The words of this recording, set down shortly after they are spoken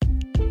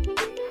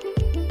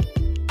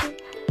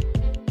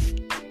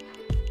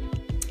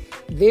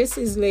This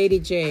is Lady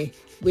J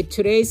with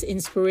today's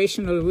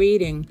inspirational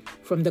reading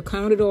from the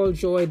Count It All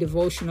Joy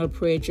Devotional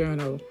Prayer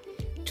Journal.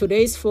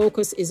 Today's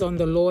focus is on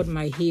the Lord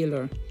my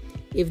healer.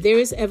 If there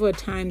is ever a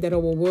time that our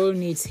world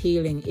needs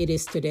healing, it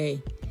is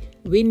today.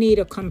 We need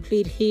a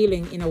complete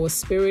healing in our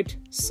spirit,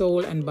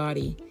 soul, and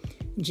body.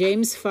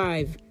 James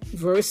 5,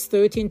 verse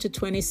 13 to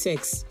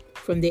 26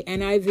 from the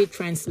NIV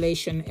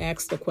translation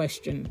asks the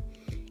question,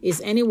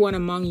 is anyone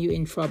among you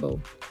in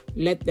trouble?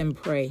 Let them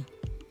pray.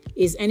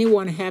 Is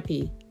anyone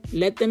happy?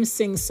 Let them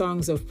sing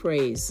songs of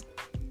praise.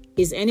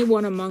 Is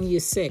anyone among you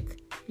sick?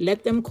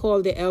 Let them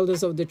call the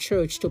elders of the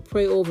church to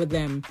pray over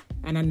them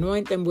and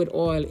anoint them with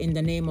oil in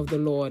the name of the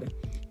Lord.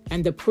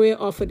 And the prayer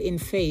offered in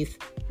faith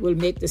will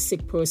make the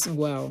sick person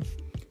well.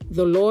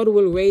 The Lord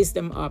will raise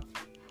them up.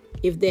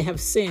 If they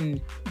have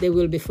sinned, they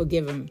will be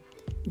forgiven.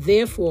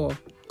 Therefore,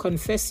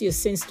 confess your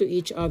sins to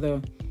each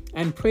other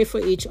and pray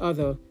for each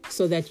other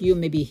so that you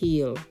may be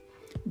healed.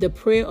 The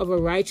prayer of a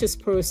righteous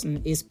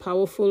person is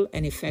powerful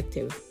and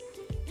effective.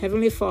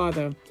 Heavenly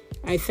Father,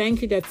 I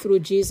thank you that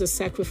through Jesus'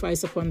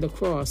 sacrifice upon the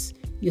cross,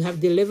 you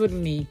have delivered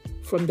me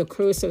from the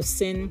curse of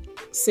sin,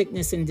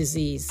 sickness, and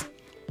disease.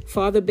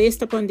 Father,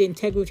 based upon the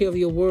integrity of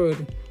your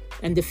word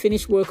and the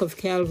finished work of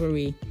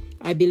Calvary,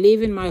 I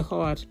believe in my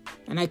heart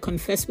and I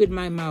confess with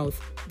my mouth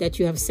that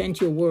you have sent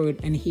your word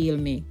and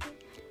healed me.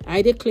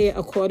 I declare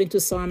according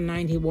to Psalm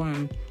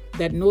 91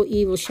 that no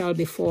evil shall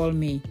befall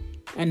me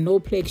and no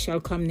plague shall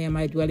come near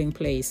my dwelling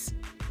place.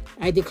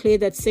 I declare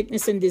that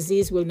sickness and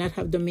disease will not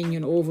have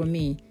dominion over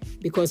me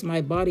because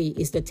my body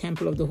is the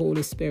temple of the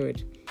Holy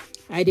Spirit.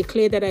 I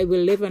declare that I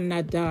will live and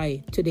not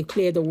die to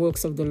declare the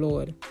works of the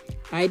Lord.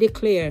 I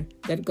declare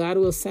that God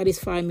will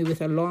satisfy me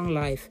with a long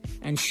life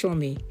and show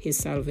me his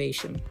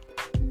salvation.